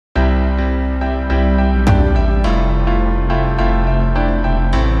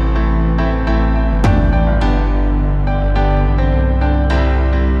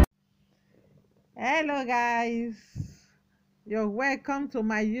guys, you're welcome to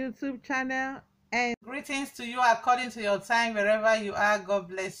my YouTube channel, and greetings to you according to your time wherever you are. God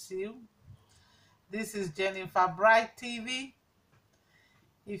bless you. This is Jennifer Bright TV.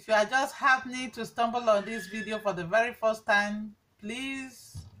 If you are just happening to stumble on this video for the very first time,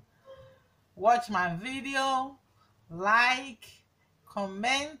 please watch my video, like,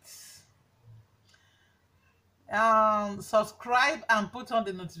 comment, subscribe, and put on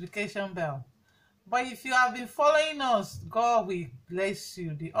the notification bell. But if you have been following us, God will bless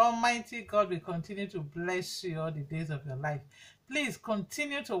you. The Almighty God will continue to bless you all the days of your life. Please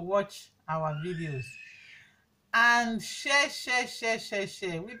continue to watch our videos and share.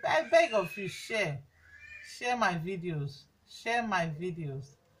 I beg of you, share my videos. Share my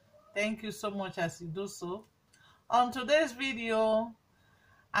videos. Thank you so much as you do so. On today's video,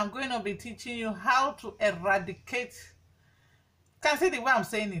 I'm going to be teaching you how to eradicate. Can see the way I'm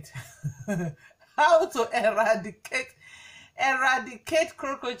saying it. How to eradicate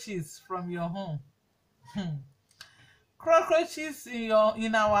cockroaches from your home. Cockroaches in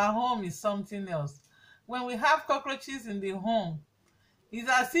our home is something else. When we have cockroaches in the home, it's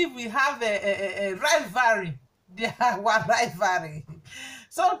as if we have a rivalry. They are our rivalry.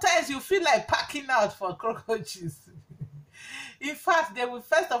 Sometimes you feel like packing out for cockroaches. In fact, they will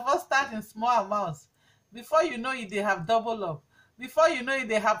first of all start in small amounts. Before you know it, they have double up. Before you know it,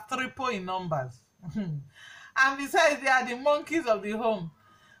 they have triple in numbers. And besides, they are the monkeys of the home.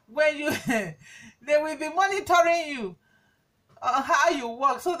 When you they will be monitoring you on how you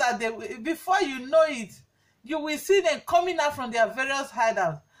work, so that before you know it, you will see them coming out from their various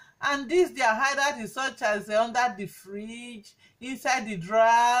hideouts. And their hideout is such as under the fridge, inside the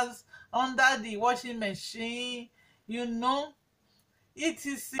drawers, under the washing machine. You know, that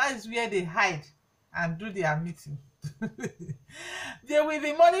is where they hide and do their meeting. They will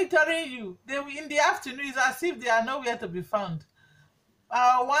be monitoring you. They will, in the afternoon, it's as if they are nowhere to be found.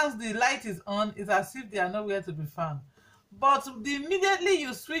 Once the light is on, it's as if they are nowhere to be found. But immediately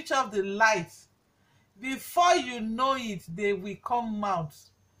you switch off the light, before you know it, they will come out.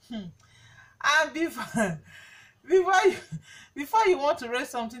 And before you want to raise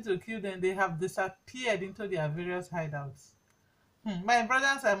something to kill them, they have disappeared into their various hideouts. My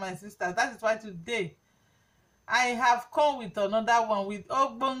brothers and my sisters, that is why today I have come with another one with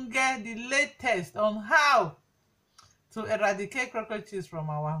Ogbonge, the latest on how to eradicate cockroaches from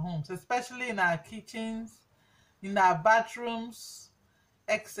our homes, especially in our kitchens, in our bathrooms,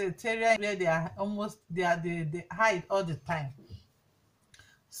 etc., where they hide all the time.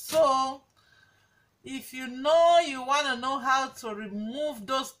 So, if you want to know how to remove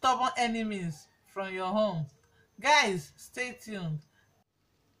those stubborn enemies from your home, guys, stay tuned.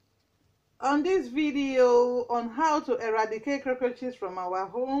 On this video on how to eradicate cockroaches from our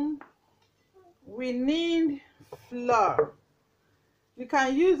home, we need flour. You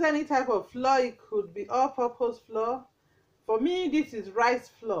can use any type of flour. It could be all-purpose flour. For me, this is rice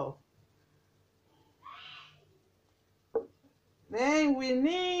flour. Then we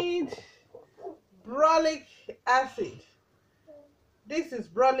need Brolic Acid. This is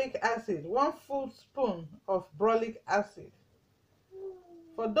Brolic Acid, 1 full spoon of Brolic Acid.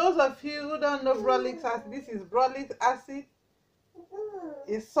 For those of you who don't know Brolic Acid, this is Brolic Acid.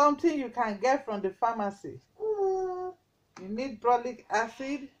 It's something you can get from the pharmacy. You need Brolic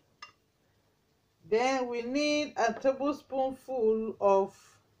Acid. Then we need a tablespoonful of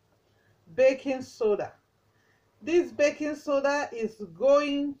baking soda. This baking soda is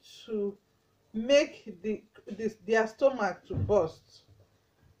going to make their stomach to burst.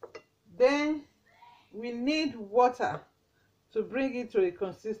 Then we need water to bring it to a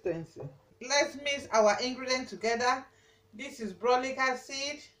consistency. Let's mix our ingredients together. This is Brolic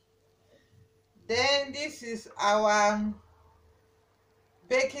Acid. Then this is our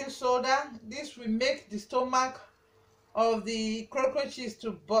baking soda. This will make the stomach of the cockroaches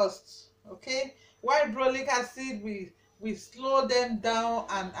to burst. Okay, while Brolic Acid we slow them down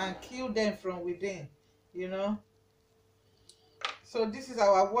and kill them from within, you know. So this is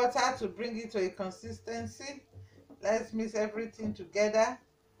our water to bring it to a consistency. Let's mix everything together.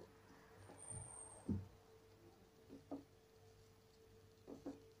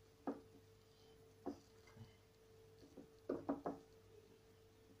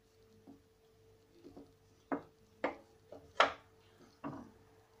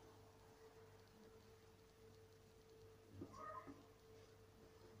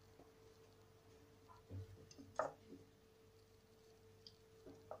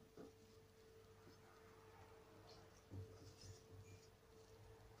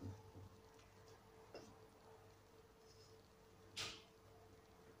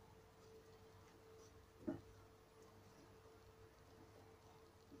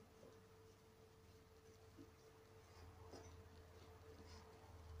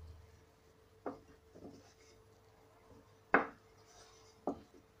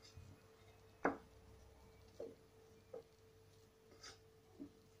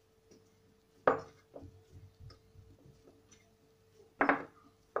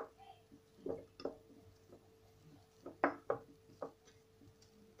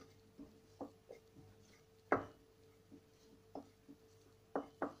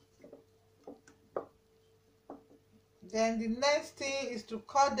 Then the next thing is to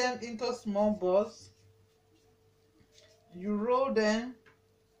cut them into small balls. You roll them.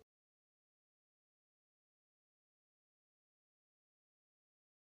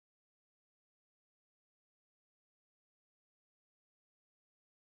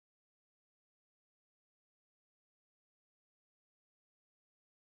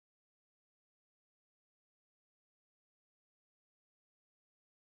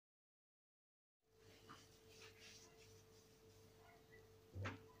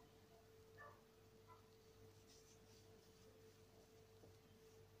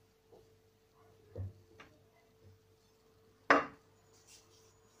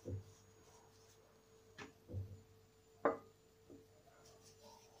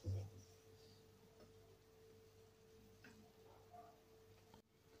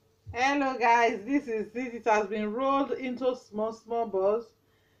 Hello guys, this is it. It has been rolled into small balls.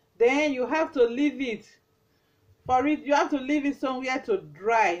 Then you have to leave it. For it, you have to leave it somewhere to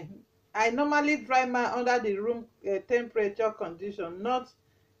dry. I normally dry mine under the room temperature condition, not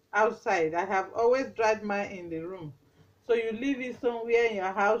outside. I have always dried mine in the room. So you leave it somewhere in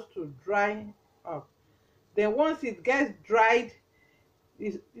your house to dry up. Then once it gets dried,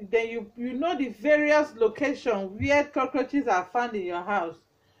 then you know the various locations where cockroaches are found in your house.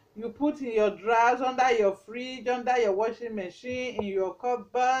 You put in your drawers, under your fridge, under your washing machine, in your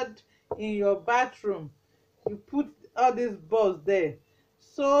cupboard, in your bathroom. You put all these balls there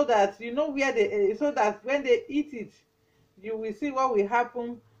so that you know where they so that when they eat it, you will see what will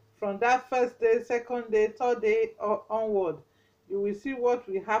happen from that first day, second day, third day or onward. You will see what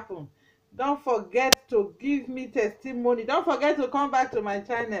will happen. Don't forget to give me testimony. Don't forget to come back to my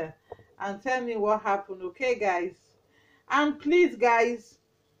channel and tell me what happened, okay guys? And please guys,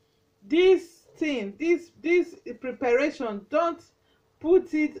 this thing, this preparation, don't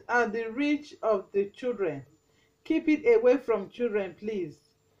put it at the reach of the children. Keep it away from children, please.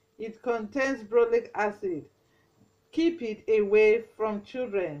 It contains brolic acid. Keep it away from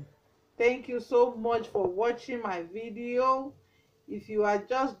children. Thank you so much for watching my video. If you are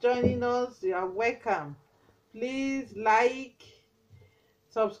just joining us, you are welcome. Please like,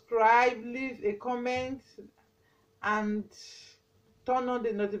 subscribe, leave a comment, and turn on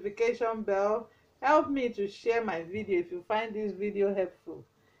the notification bell. Help me to share my video. If you find this video helpful,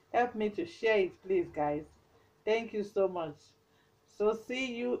 help me to share it, please guys. Thank you so much. So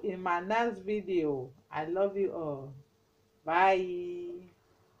see you in my next video. I love you all. Bye.